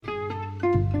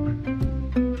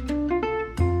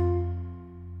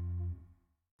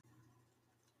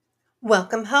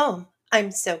Welcome home.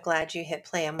 I'm so glad you hit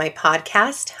play on my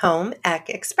podcast, Home Ec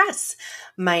Express.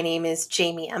 My name is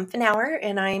Jamie Umfenauer,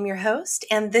 and I am your host,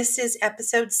 and this is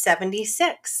episode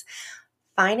 76,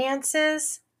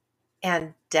 Finances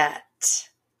and Debt.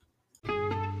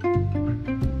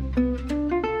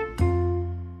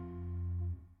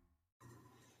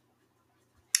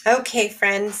 Okay,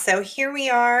 friends, so here we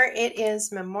are. It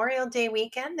is Memorial Day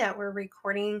weekend that we're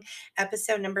recording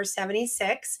episode number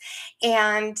 76.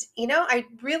 And, I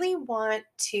really want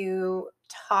to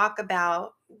talk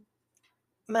about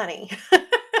money.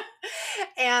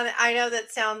 And I know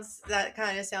that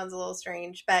kind of sounds a little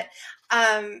strange, but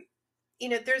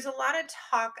there's a lot of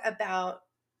talk about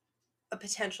a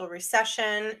potential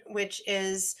recession, which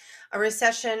is a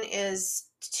recession is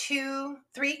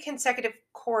three consecutive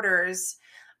quarters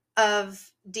of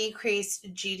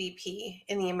decreased GDP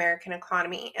in the American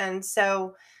economy. And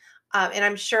so and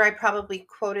I'm sure I probably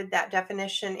quoted that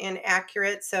definition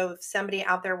inaccurate. So if somebody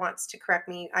out there wants to correct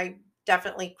me, I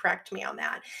definitely correct me on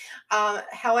that.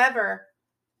 However,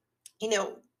 you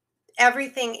know,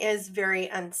 everything is very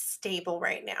unstable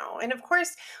right now. And of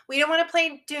course, we don't want to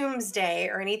play doomsday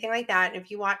or anything like that. And if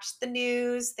you watch the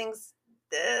news,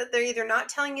 they're either not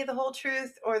telling you the whole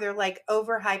truth or they're like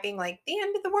overhyping, like the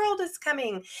end of the world is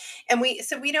coming. And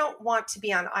we don't want to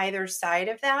be on either side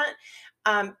of that,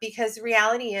 because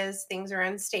reality is things are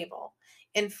unstable.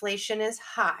 Inflation is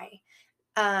high.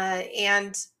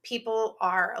 And people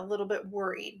are a little bit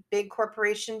worried. Big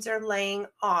corporations are laying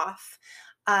off.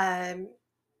 Um,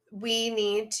 we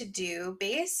need to do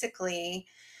basically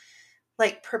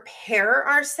like prepare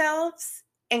ourselves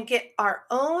and get our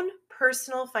own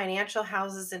personal financial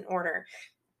houses in order.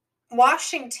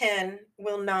 Washington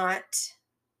will not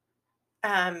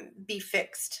be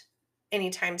fixed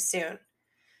anytime soon.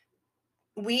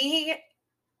 We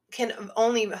can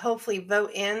only hopefully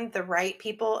vote in the right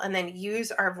people and then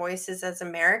use our voices as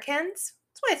Americans.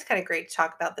 That's why it's kind of great to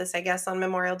talk about this, I guess, on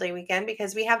Memorial Day weekend,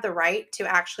 because we have the right to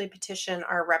actually petition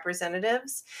our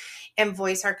representatives and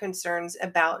voice our concerns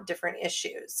about different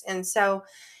issues. And so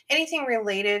anything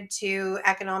related to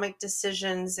economic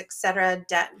decisions, et cetera,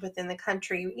 debt within the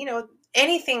country,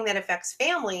 anything that affects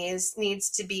families needs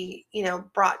to be,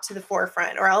 brought to the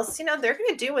forefront, or else, they're going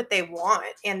to do what they want,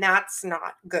 and that's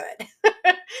not good.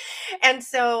 And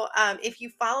so if you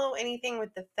follow anything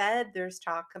with the Fed, there's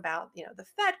talk about, the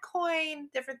Fed coin,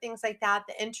 different things like that.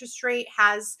 The interest rate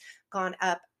has gone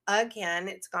up again.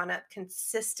 It's gone up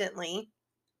consistently.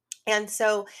 And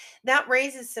so that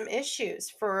raises some issues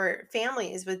for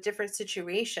families with different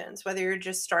situations, whether you're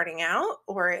just starting out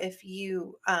or if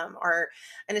you are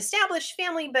an established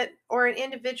family, or an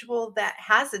individual that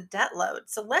has a debt load.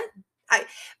 So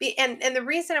and the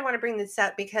reason I want to bring this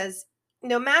up, because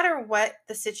no matter what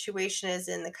the situation is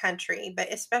in the country,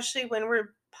 but especially when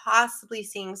we're possibly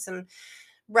seeing some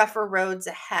rougher roads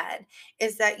ahead,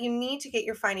 is that you need to get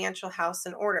your financial house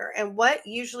in order. And what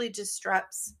usually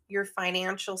disrupts your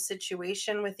financial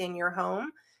situation within your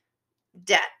home?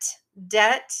 Debt,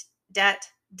 debt, debt,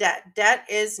 debt. Debt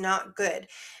is not good.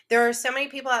 There are so many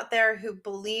people out there who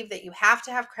believe that you have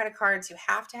to have credit cards, you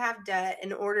have to have debt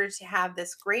in order to have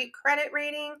this great credit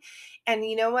rating. And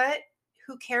you know what?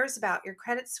 Who cares about your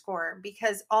credit score?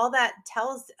 Because all that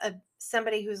tells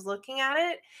somebody who's looking at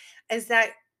it is that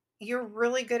you're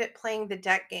really good at playing the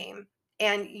debt game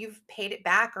and you've paid it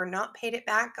back or not paid it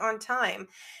back on time.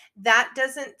 That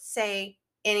doesn't say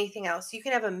anything else. You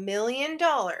can have $1 million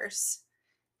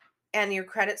and your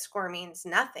credit score means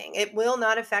nothing. It will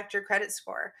not affect your credit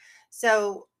score.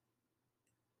 So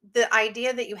the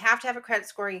idea that you have to have a credit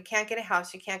score, you can't get a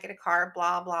house, you can't get a car,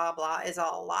 blah, blah, blah, is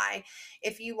all a lie.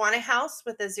 If you want a house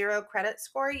with a zero credit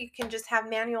score, you can just have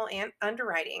manual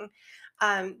underwriting.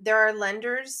 There are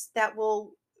lenders that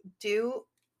will do,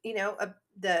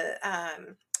 the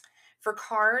for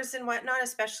cars and whatnot,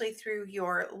 especially through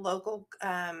your local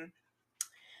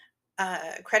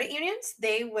credit unions.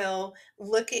 They will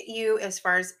look at you as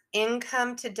far as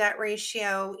income to debt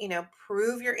ratio,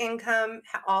 prove your income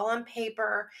all on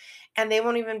paper, and they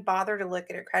won't even bother to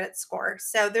look at a credit score.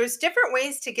 So there's different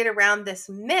ways to get around this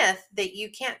myth that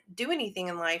you can't do anything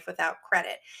in life without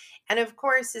credit. And of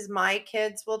course, as my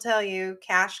kids will tell you,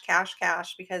 cash, cash,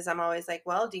 cash, because I'm always like,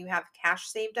 well, do you have cash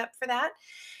saved up for that?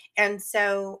 And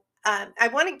so I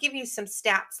want to give you some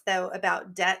stats, though,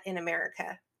 about debt in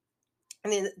America. I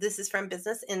mean, this is from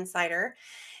Business Insider.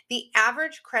 The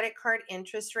average credit card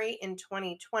interest rate in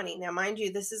 2020, now, mind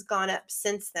you, this has gone up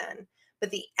since then, but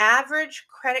the average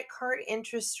credit card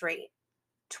interest rate,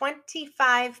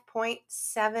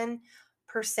 25.7%.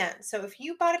 So if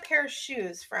you bought a pair of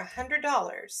shoes for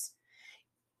 $100,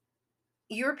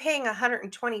 you're paying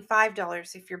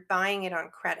 $125 if you're buying it on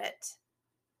credit.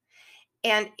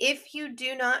 And if you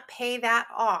do not pay that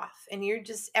off and you're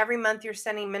just every month you're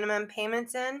sending minimum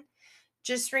payments in,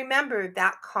 just remember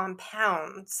that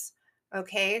compounds.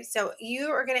 Okay. So you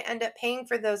are going to end up paying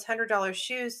for those $100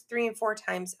 shoes 3 and 4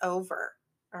 times over.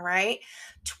 All right.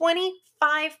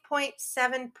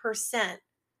 25.7%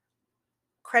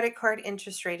 credit card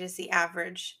interest rate is the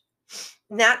average.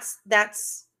 And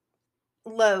that's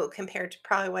low compared to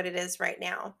probably what it is right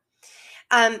now.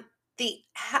 Um, the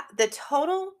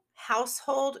total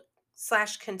household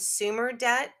slash consumer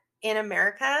debt in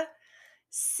America,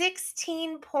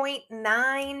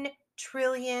 $16.9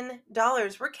 trillion.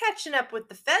 We're catching up with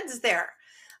the feds there.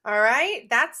 All right,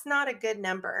 that's not a good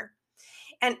number.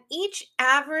 And each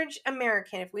average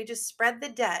American, if we just spread the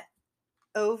debt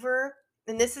over,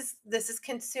 and this is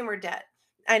consumer debt.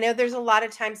 I know there's a lot of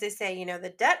times they say,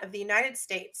 the debt of the United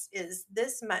States is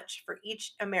this much for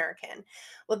each American.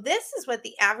 Well, this is what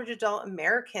the average adult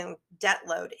American debt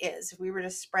load is. If we were to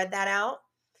spread that out,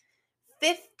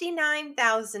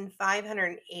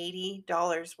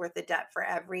 $59,580 worth of debt for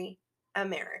every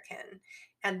American.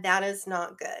 And that is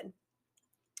not good.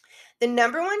 The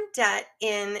number one debt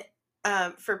in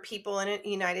for people in the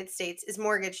United States is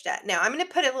mortgage debt. Now, I'm going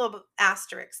to put a little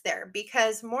asterisk there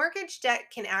because mortgage debt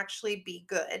can actually be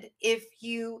good if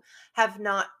you have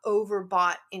not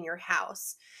overbought in your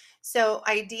house. So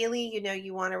ideally,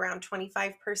 you want around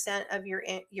 25% of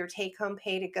your take home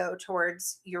pay to go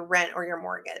towards your rent or your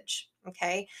mortgage.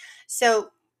 Okay. So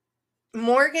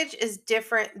mortgage is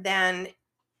different than,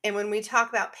 and when we talk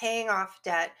about paying off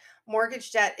debt,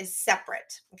 mortgage debt is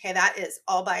separate. Okay, that is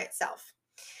all by itself.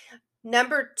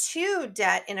 Number two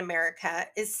debt in America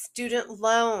is student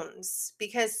loans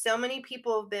because so many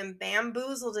people have been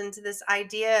bamboozled into this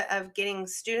idea of getting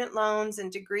student loans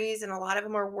and degrees, and a lot of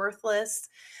them are worthless.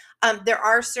 There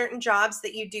are certain jobs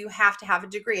that you do have to have a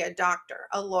degree, a doctor,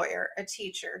 a lawyer, a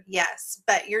teacher, yes,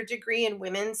 but your degree in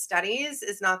women's studies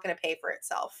is not going to pay for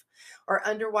itself. Or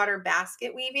underwater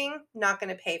basket weaving, not going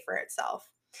to pay for itself.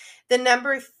 The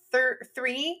number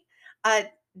three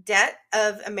debt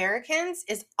of Americans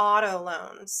is auto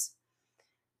loans.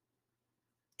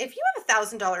 If you have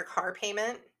 $1,000 car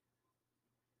payment,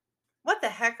 what the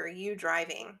heck are you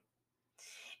driving?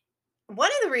 One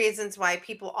of the reasons why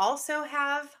people also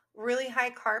have really high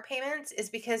car payments is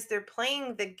because they're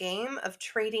playing the game of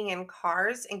trading in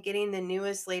cars and getting the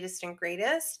newest, latest, and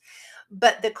greatest.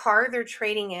 But the car they're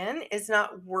trading in is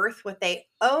not worth what they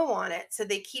owe on it. So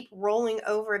they keep rolling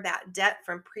over that debt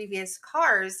from previous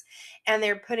cars and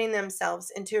they're putting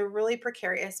themselves into a really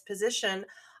precarious position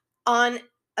on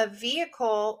a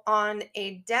vehicle, on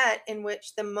a debt in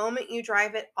which the moment you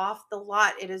drive it off the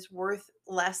lot, it is worth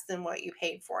less than what you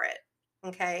paid for it.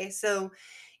 Okay. So,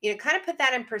 kind of put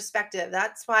that in perspective.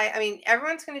 That's why, I mean,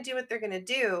 everyone's going to do what they're going to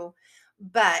do,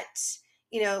 but,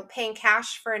 paying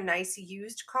cash for a nice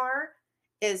used car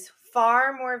is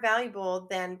far more valuable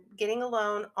than getting a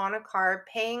loan on a car,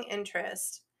 paying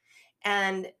interest,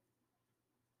 and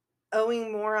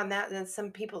owing more on that than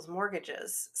some people's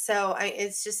mortgages. So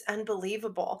it's just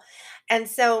unbelievable. And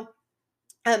so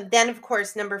then, of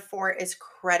course, number four is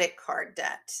credit card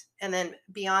debt. And then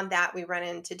beyond that, we run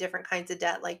into different kinds of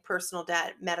debt like personal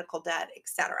debt, medical debt,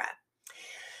 etc.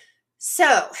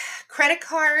 So credit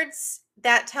cards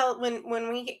that tell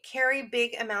when we carry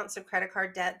big amounts of credit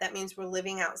card debt, that means we're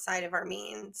living outside of our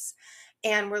means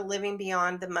and we're living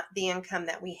beyond the income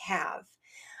that we have.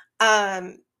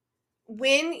 Um,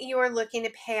 when you're looking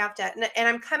to pay off debt, and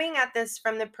I'm coming at this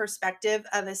from the perspective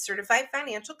of a certified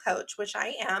financial coach, which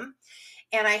I am,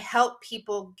 and I help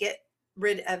people get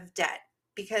rid of debt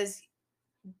because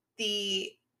the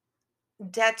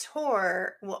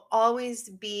debtor will always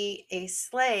be a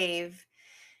slave.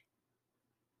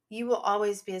 You will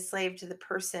always be a slave to the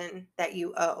person that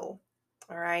you owe.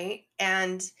 All right.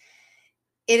 And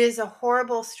it is a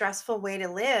horrible, stressful way to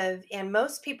live. And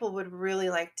most people would really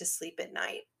like to sleep at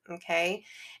night. Okay.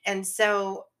 And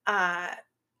so,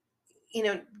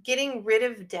 getting rid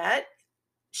of debt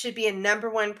should be a number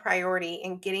one priority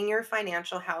in getting your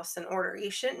financial house in order. You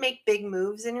shouldn't make big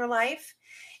moves in your life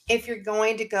if you're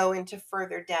going to go into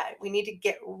further debt. We need to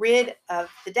get rid of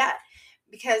the debt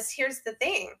because here's the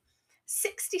thing.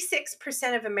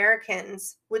 66% of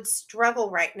Americans would struggle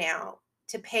right now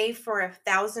to pay for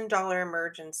 $1,000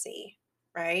 emergency,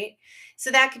 right?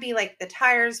 So that could be like the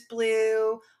tires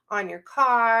blew on your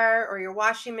car or your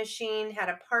washing machine had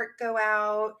a part go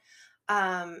out,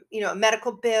 a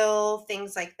medical bill,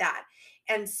 things like that.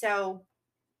 And so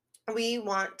we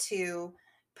want to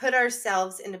put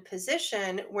ourselves in a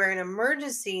position where an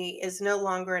emergency is no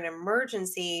longer an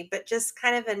emergency, but just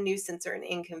kind of a nuisance or an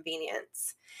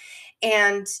inconvenience.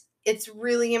 And it's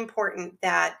really important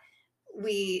that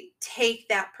we take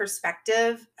that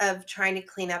perspective of trying to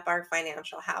clean up our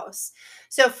financial house.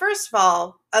 So first of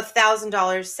all,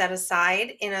 $1,000 set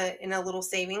aside in a little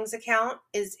savings account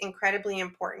is incredibly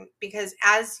important, because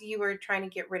as you are trying to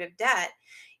get rid of debt,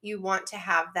 you want to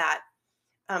have that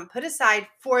put aside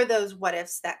for those what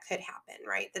ifs that could happen,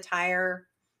 right? The tire,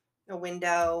 the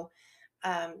window,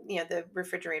 the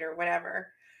refrigerator, whatever.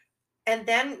 And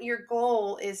then your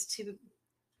goal is to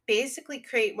basically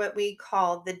create what we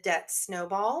call the debt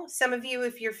snowball. Some of you,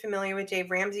 if you're familiar with Dave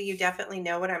Ramsey, you definitely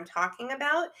know what I'm talking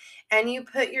about. And you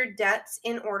put your debts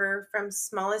in order from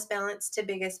smallest balance to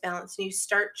biggest balance, and you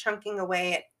start chunking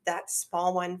away at that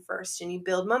small one first, and you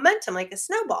build momentum like a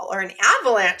snowball or an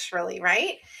avalanche, really,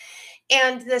 right?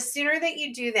 And the sooner that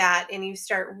you do that and you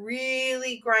start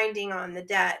really grinding on the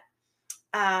debt,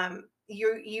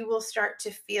 you will start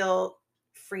to feel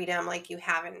freedom like you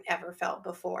haven't ever felt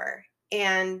before.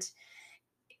 And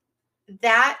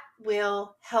that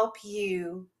will help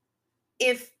you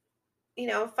if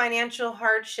financial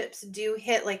hardships do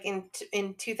hit, like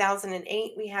in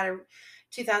 2008. We had a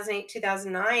 2008,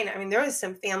 2009. I mean, there was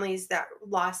some families that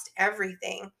lost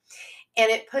everything, and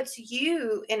it puts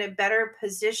you in a better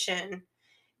position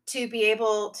to be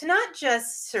able to not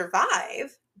just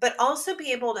survive, but also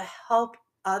be able to help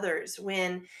others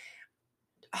when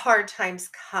hard times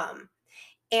come.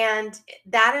 And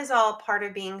that is all part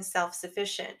of being self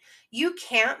sufficient. You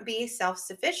can't be self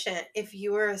sufficient if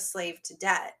you are a slave to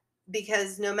debt,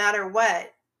 because no matter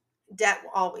what, debt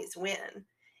will always win.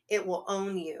 It will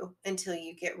own you until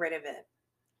you get rid of it.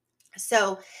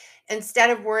 So instead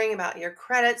of worrying about your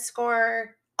credit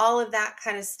score, all of that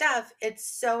kind of stuff, it's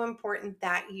so important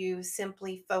that you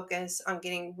simply focus on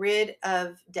getting rid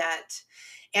of debt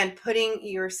and putting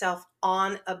yourself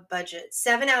on a budget.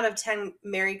 7 out of 10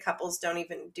 married couples don't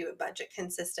even do a budget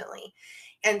consistently.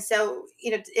 And so,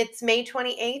 it's May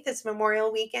 28th, it's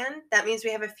Memorial Weekend. That means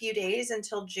we have a few days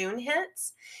until June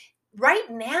hits. Right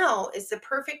now is the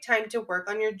perfect time to work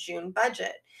on your June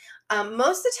budget.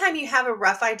 Most of the time, you have a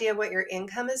rough idea what your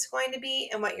income is going to be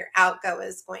and what your outgo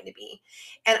is going to be.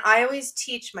 And I always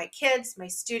teach my kids, my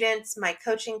students, my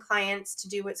coaching clients to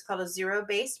do what's called a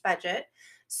zero-based budget.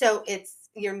 So it's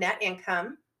your net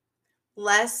income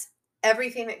less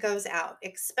everything that goes out: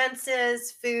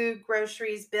 expenses, food,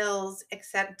 groceries, bills,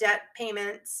 except debt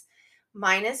payments,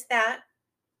 minus that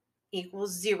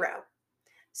equals zero.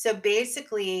 So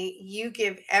basically, you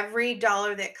give every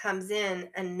dollar that comes in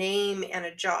a name and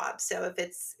a job. So if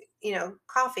it's,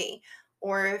 coffee,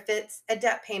 or if it's a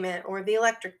debt payment or the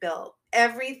electric bill,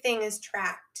 everything is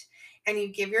tracked. And you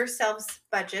give yourselves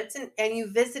budgets, and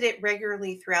you visit it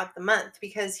regularly throughout the month.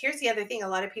 Because here's the other thing: a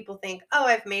lot of people think, oh,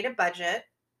 I've made a budget.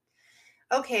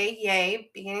 Okay, yay,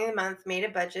 beginning of the month, made a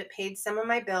budget, paid some of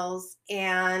my bills,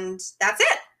 and that's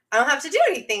it. I don't have to do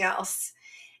anything else.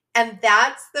 And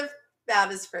that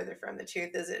is further from the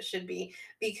truth as it should be,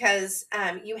 because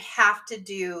you have to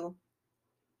do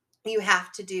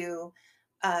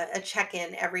a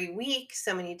check-in every week,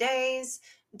 so many days,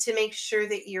 to make sure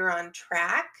that you're on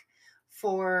track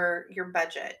for your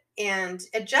budget and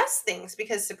adjust things,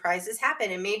 because surprises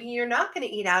happen, and maybe you're not going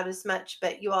to eat out as much,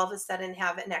 but you all of a sudden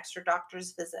have an extra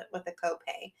doctor's visit with a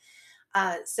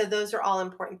copay. So those are all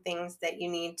important things that you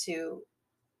need to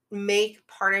make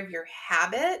part of your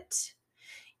habit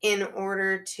in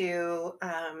order to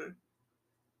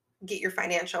get your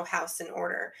financial house in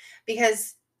order.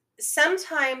 Because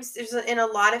sometimes in a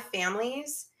lot of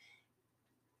families,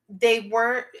 they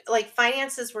weren't, like,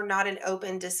 finances were not an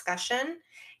open discussion.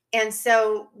 And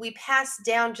so we pass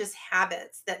down just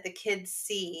habits that the kids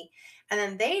see, and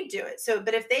then they do it. So,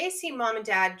 but if they see mom and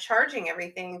dad charging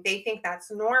everything, they think that's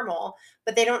normal,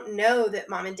 but they don't know that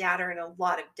mom and dad are in a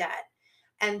lot of debt.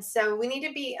 And so we need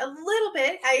to be a little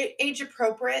bit age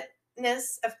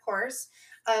appropriateness, of course,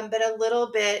 but a little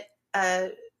bit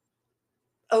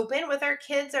open with our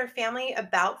kids, our family,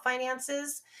 about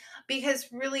finances.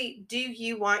 Because really, do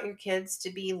you want your kids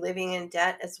to be living in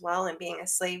debt as well and being a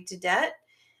slave to debt?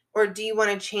 Or do you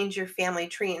want to change your family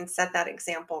tree and set that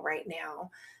example right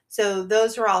now? So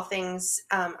those are all things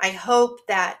I hope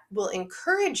that will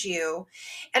encourage you.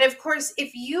 And of course,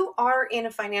 if you are in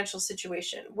a financial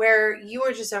situation where you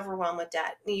are just overwhelmed with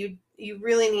debt, and you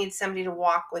really need somebody to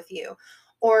walk with you,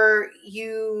 or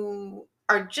you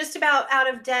are just about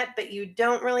out of debt, but you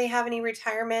don't really have any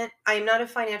retirement, I'm not a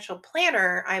financial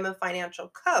planner, I'm a financial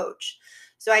coach.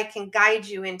 So I can guide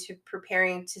you into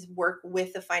preparing to work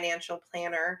with a financial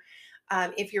planner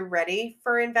if you're ready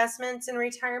for investments in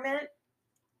retirement.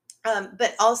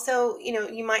 But also,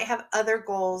 you might have other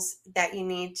goals that you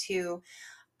need to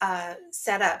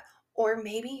set up. Or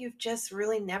maybe you've just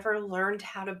really never learned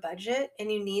how to budget and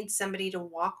you need somebody to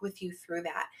walk with you through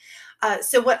that.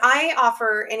 So, what I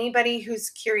offer anybody who's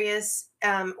curious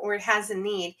or has a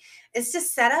need is to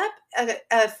set up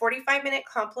a 45-minute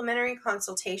complimentary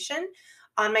consultation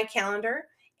on my calendar.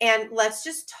 And let's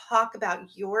just talk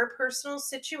about your personal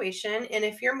situation. And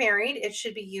if you're married, it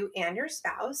should be you and your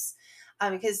spouse,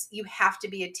 because you have to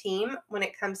be a team when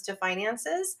it comes to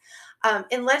finances.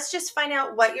 And let's just find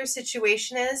out what your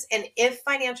situation is and if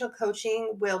financial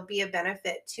coaching will be a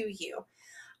benefit to you.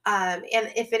 And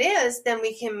if it is, then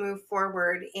we can move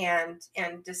forward and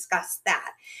discuss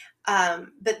that.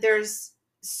 But there's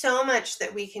so much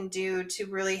that we can do to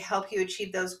really help you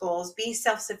achieve those goals, be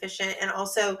self-sufficient, and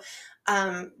also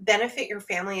benefit your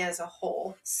family as a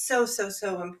whole. So, so,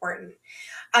 so important.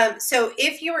 So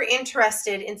if you are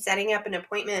interested in setting up an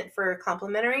appointment for a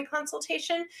complimentary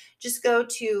consultation, just go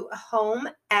to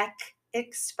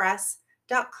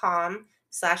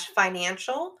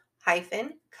homeecexpress.com/financial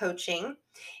coaching.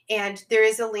 And there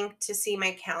is a link to see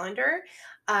my calendar.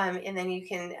 And then you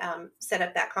can set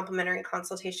up that complimentary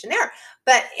consultation there.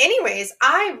 But anyways,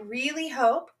 I really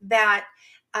hope that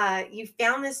you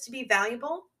found this to be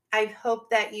valuable. I hope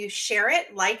that you share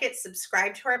it, like it,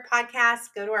 subscribe to our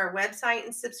podcast, go to our website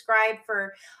and subscribe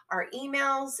for our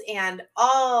emails and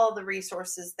all the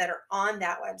resources that are on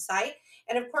that website.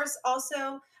 And of course,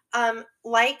 also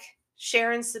like,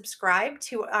 share, and subscribe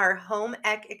to our Home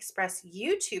Ec Express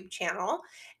YouTube channel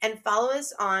and follow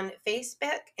us on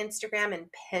Facebook, Instagram, and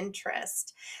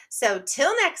Pinterest. So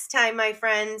till next time, my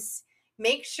friends,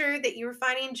 make sure that you're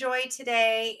finding joy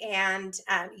today, and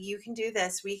you can do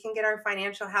this. We can get our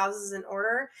financial houses in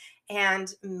order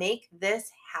and make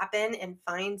this happen and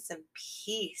find some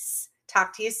peace.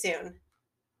 Talk to you soon.